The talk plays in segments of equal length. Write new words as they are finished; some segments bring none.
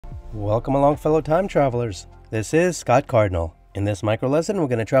Welcome along, fellow time travelers. This is Scott Cardinal. In this micro lesson, we're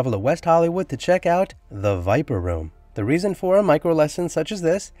going to travel to West Hollywood to check out the Viper Room. The reason for a micro lesson such as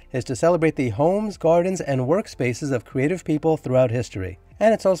this is to celebrate the homes, gardens, and workspaces of creative people throughout history.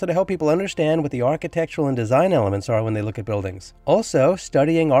 And it's also to help people understand what the architectural and design elements are when they look at buildings. Also,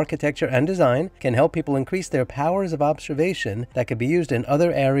 studying architecture and design can help people increase their powers of observation that could be used in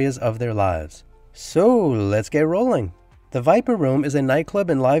other areas of their lives. So, let's get rolling. The Viper Room is a nightclub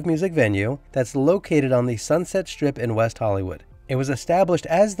and live music venue that's located on the Sunset Strip in West Hollywood. It was established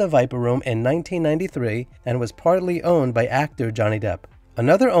as the Viper Room in 1993 and was partly owned by actor Johnny Depp.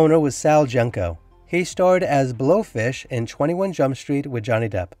 Another owner was Sal Junko. He starred as Blowfish in 21 Jump Street with Johnny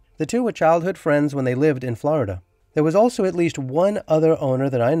Depp. The two were childhood friends when they lived in Florida. There was also at least one other owner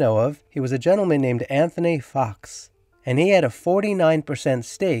that I know of. He was a gentleman named Anthony Fox, and he had a 49%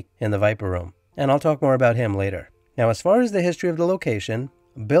 stake in the Viper Room. And I'll talk more about him later. Now, as far as the history of the location,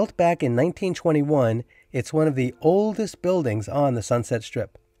 built back in 1921, it's one of the oldest buildings on the Sunset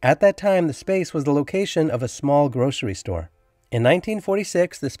Strip. At that time, the space was the location of a small grocery store. In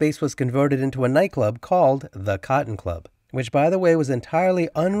 1946, the space was converted into a nightclub called the Cotton Club, which, by the way, was entirely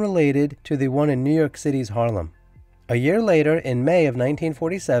unrelated to the one in New York City's Harlem. A year later, in May of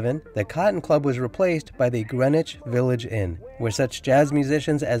 1947, the Cotton Club was replaced by the Greenwich Village Inn, where such jazz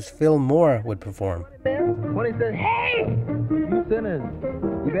musicians as Phil Moore would perform. When he said, "Hey, you sinners,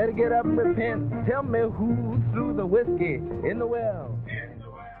 you better get up and repent. Tell me who threw the whiskey in the well."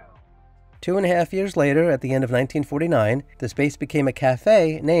 2.5 years later, at the end of 1949, the space became a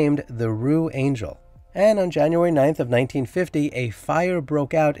cafe named the Rue Angel. And on January 9th of 1950, a fire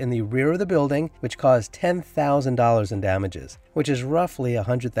broke out in the rear of the building, which caused $10,000 in damages, which is roughly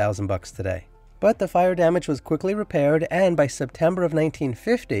 $100,000 today. But the fire damage was quickly repaired, and by September of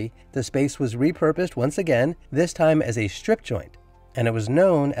 1950, the space was repurposed once again, this time as a strip joint, and it was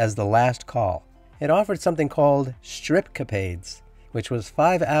known as the Last Call. It offered something called stripcapades, which was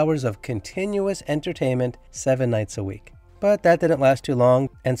 5 hours of continuous entertainment 7 nights a week. But that didn't last too long,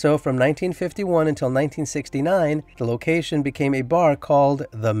 and so from 1951 until 1969, the location became a bar called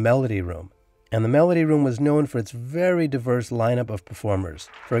the Melody Room. And the Melody Room was known for its very diverse lineup of performers.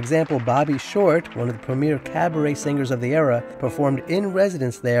 For example, Bobby Short, one of the premier cabaret singers of the era, performed in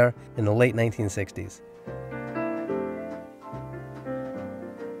residence there in the late 1960s.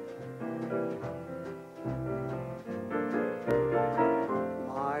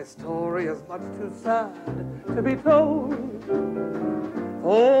 My story is much too sad to be told,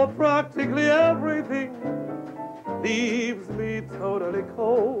 for practically everything leaves me totally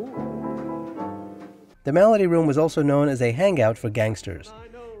cold. The Melody Room was also known as a hangout for gangsters.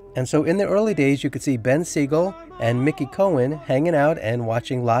 And so in the early days, you could see Ben Siegel and Mickey Cohen hanging out and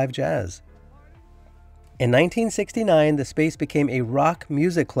watching live jazz. In 1969, the space became a rock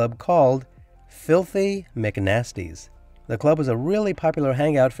music club called Filthy McNasty's. The club was a really popular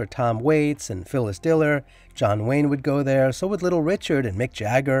hangout for Tom Waits and Phyllis Diller. John Wayne would go there, so would Little Richard and Mick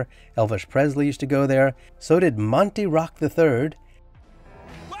Jagger. Elvis Presley used to go there. So did Monty Rock III.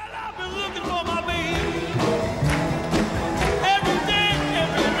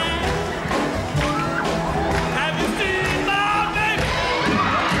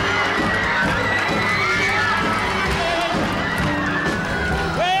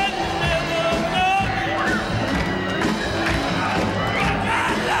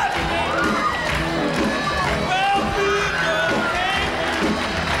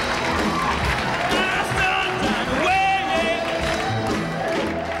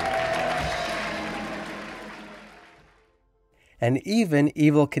 And even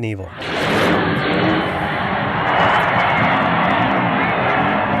Evel Knievel.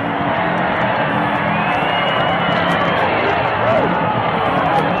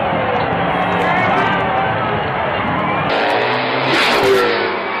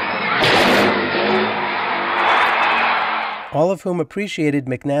 All of whom appreciated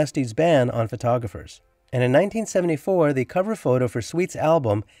McNasty's ban on photographers. And in 1974, the cover photo for Sweet's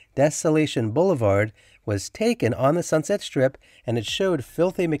album, Desolation Boulevard, was taken on the Sunset Strip, and it showed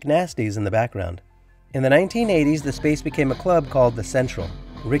Filthy McNasty's in the background. In the 1980s, the space became a club called The Central.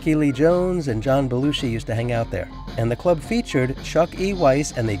 Ricky Lee Jones and John Belushi used to hang out there. And the club featured Chuck E.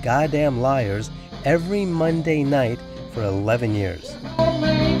 Weiss and the Goddamn Liars every Monday night for 11 years.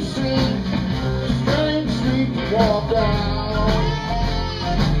 Main Street, walk down.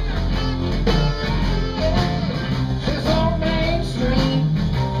 It's on Main Street,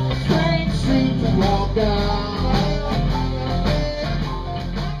 walk down.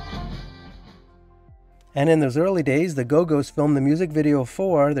 And in those early days, the Go-Go's filmed the music video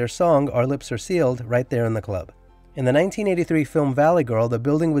for their song Our Lips Are Sealed right there in the club. In the 1983 film Valley Girl, the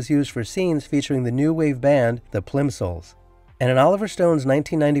building was used for scenes featuring the new wave band, the Plimsolls. And in Oliver Stone's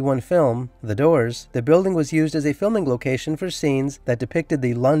 1991 film, The Doors, the building was used as a filming location for scenes that depicted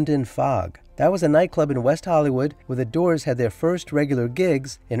the London Fog. That was a nightclub in West Hollywood where the Doors had their first regular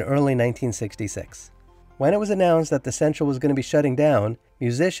gigs in early 1966. When it was announced that the Central was going to be shutting down,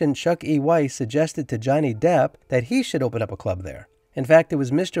 musician Chuck E. Weiss suggested to Johnny Depp that he should open up a club there. In fact, it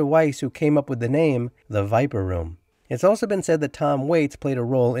was Mr. Weiss who came up with the name, the Viper Room. It's also been said that Tom Waits played a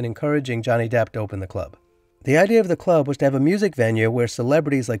role in encouraging Johnny Depp to open the club. The idea of the club was to have a music venue where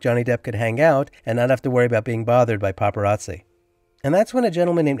celebrities like Johnny Depp could hang out and not have to worry about being bothered by paparazzi. And that's when a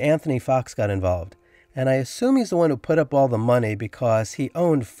gentleman named Anthony Fox got involved. And I assume he's the one who put up all the money because he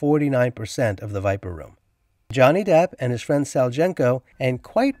owned 49% of the Viper Room. Johnny Depp and his friend Saljenko, and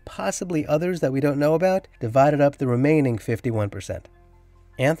quite possibly others that we don't know about, divided up the remaining 51%.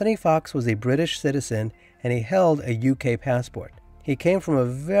 Anthony Fox was a British citizen and he held a UK passport. He came from a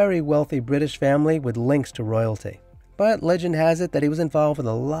very wealthy British family with links to royalty. But legend has it that he was involved with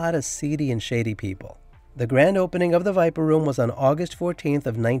a lot of seedy and shady people. The grand opening of the Viper Room was on August 14th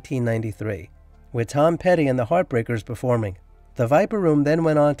of 1993, with Tom Petty and the Heartbreakers performing. The Viper Room then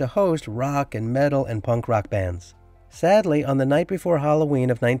went on to host rock and metal and punk rock bands. Sadly, on the night before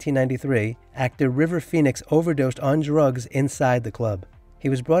Halloween of 1993, actor River Phoenix overdosed on drugs inside the club. He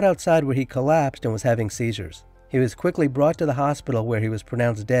was brought outside where he collapsed and was having seizures. He was quickly brought to the hospital where he was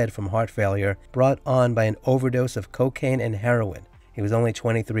pronounced dead from heart failure, brought on by an overdose of cocaine and heroin. He was only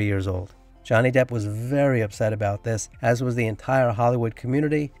 23 years old. Johnny Depp was very upset about this, as was the entire Hollywood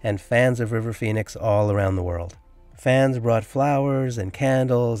community and fans of River Phoenix all around the world. Fans brought flowers and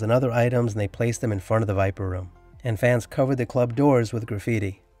candles and other items and they placed them in front of the Viper Room. And fans covered the club doors with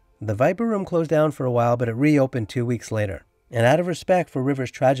graffiti. The Viper Room closed down for a while, but it reopened 2 weeks later. And out of respect for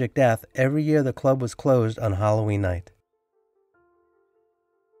River's tragic death, every year the club was closed on Halloween night.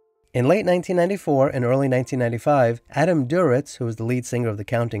 In late 1994 and early 1995, Adam Duritz, who was the lead singer of the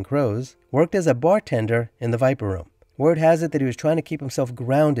Counting Crows, worked as a bartender in the Viper Room. Word has it that he was trying to keep himself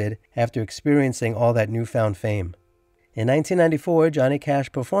grounded after experiencing all that newfound fame. In 1994, Johnny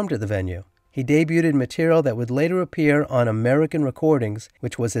Cash performed at the venue. He debuted material that would later appear on American Recordings,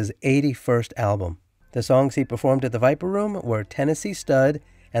 which was his 81st album. The songs he performed at the Viper Room were Tennessee Stud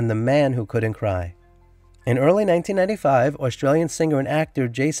and The Man Who Couldn't Cry. In early 1995, Australian singer and actor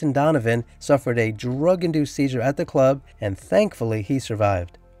Jason Donovan suffered a drug-induced seizure at the club, and thankfully he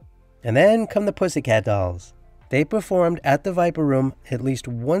survived. And then come the Pussycat Dolls. They performed at the Viper Room at least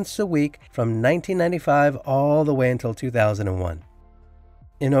once a week from 1995 all the way until 2001.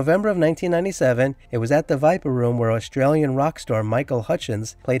 In November of 1997, it was at the Viper Room where Australian rock star Michael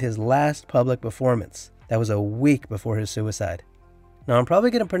Hutchence played his last public performance. That was a week before his suicide. Now, I'm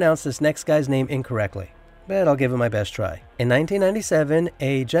probably going to pronounce this next guy's name incorrectly, but I'll give it my best try. In 1997,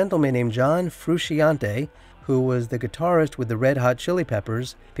 a gentleman named John Frusciante, who was the guitarist with the Red Hot Chili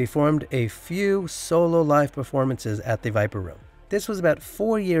Peppers, performed a few solo live performances at the Viper Room. This was about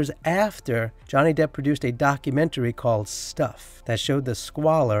 4 years after Johnny Depp produced a documentary called Stuff that showed the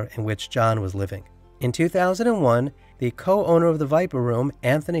squalor in which John was living. In 2001, the co-owner of the Viper Room,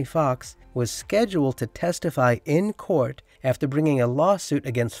 Anthony Fox, was scheduled to testify in court after bringing a lawsuit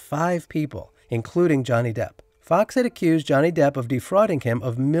against 5 people, including Johnny Depp. Fox had accused Johnny Depp of defrauding him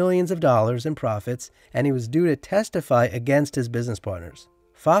of millions of dollars in profits, and he was due to testify against his business partners.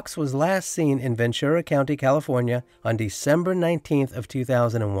 Fox was last seen in Ventura County, California on December 19th of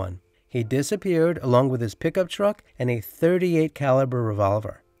 2001. He disappeared along with his pickup truck and a .38 caliber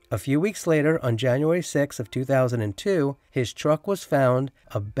revolver. A few weeks later, on January 6th of 2002, his truck was found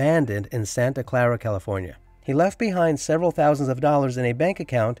abandoned in Santa Clara, California. He left behind several thousands of dollars in a bank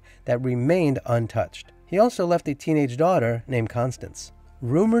account that remained untouched. He also left a teenage daughter named Constance.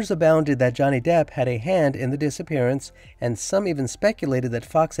 Rumors abounded that Johnny Depp had a hand in the disappearance, and some even speculated that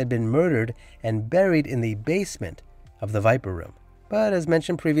Fox had been murdered and buried in the basement of the Viper Room. But as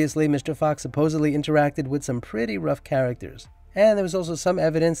mentioned previously, Mr. Fox supposedly interacted with some pretty rough characters. And there was also some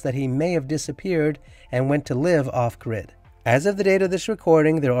evidence that he may have disappeared and went to live off-grid. As of the date of this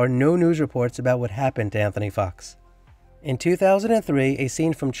recording, there are no news reports about what happened to Anthony Fox. In 2003, a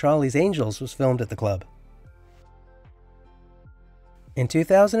scene from Charlie's Angels was filmed at the club. In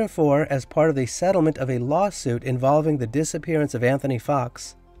 2004, as part of the settlement of a lawsuit involving the disappearance of Anthony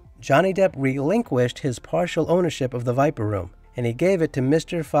Fox, Johnny Depp relinquished his partial ownership of the Viper Room, and he gave it to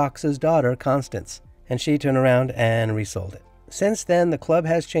Mr. Fox's daughter, Constance, and she turned around and resold it. Since then, the club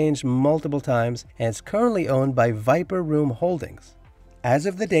has changed multiple times, and it's currently owned by Viper Room Holdings. As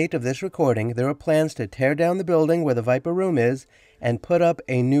of the date of this recording, there are plans to tear down the building where the Viper Room is and put up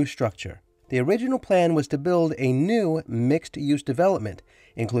a new structure. The original plan was to build a new mixed-use development,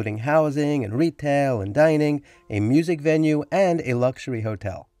 including housing and retail and dining, a music venue, and a luxury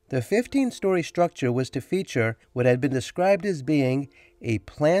hotel. The 15-story structure was to feature what had been described as being a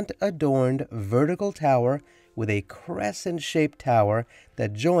plant-adorned vertical tower with a crescent-shaped tower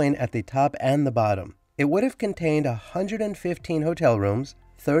that join at the top and the bottom. It would have contained 115 hotel rooms,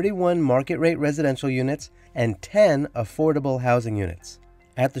 31 market-rate residential units, and 10 affordable housing units.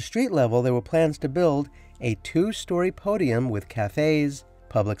 At the street level, there were plans to build a 2-story podium with cafes,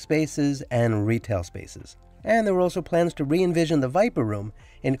 public spaces, and retail spaces. And there were also plans to re-envision the Viper Room,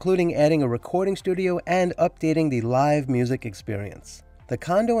 including adding a recording studio and updating the live music experience. The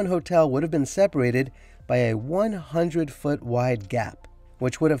condo and hotel would have been separated by a 100-foot wide gap,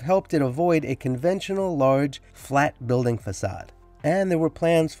 which would have helped it avoid a conventional large, flat building facade. And there were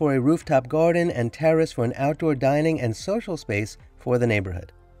plans for a rooftop garden and terrace for an outdoor dining and social space for the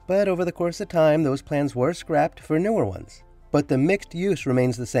neighborhood. But over the course of time, those plans were scrapped for newer ones. But the mixed use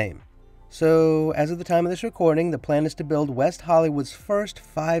remains the same. So, as of the time of this recording, the plan is to build West Hollywood's first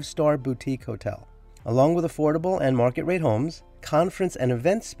 5-star boutique hotel, along with affordable and market-rate homes, conference and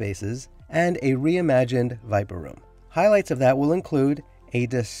event spaces, and a reimagined Viper Room. Highlights of that will include a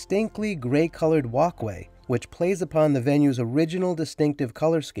distinctly gray-colored walkway, which plays upon the venue's original distinctive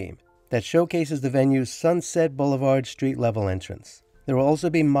color scheme that showcases the venue's Sunset Boulevard street-level entrance. There will also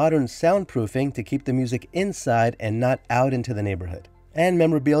be modern soundproofing to keep the music inside and not out into the neighborhood. And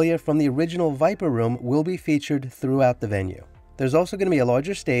memorabilia from the original Viper Room will be featured throughout the venue. There's also going to be a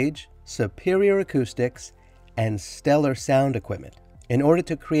larger stage, superior acoustics, and stellar sound equipment in order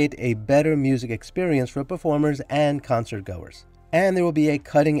to create a better music experience for performers and concert goers. And there will be a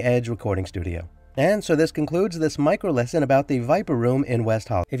cutting-edge recording studio. And so this concludes this micro lesson about the Viper Room in West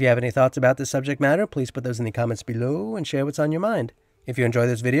Hollywood. If you have any thoughts about this subject matter, please put those in the comments below and share what's on your mind. If you enjoy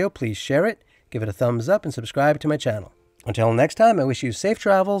this video, please share it, give it a thumbs up, and subscribe to my channel. Until next time, I wish you safe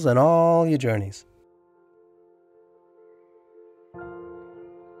travels on all your journeys.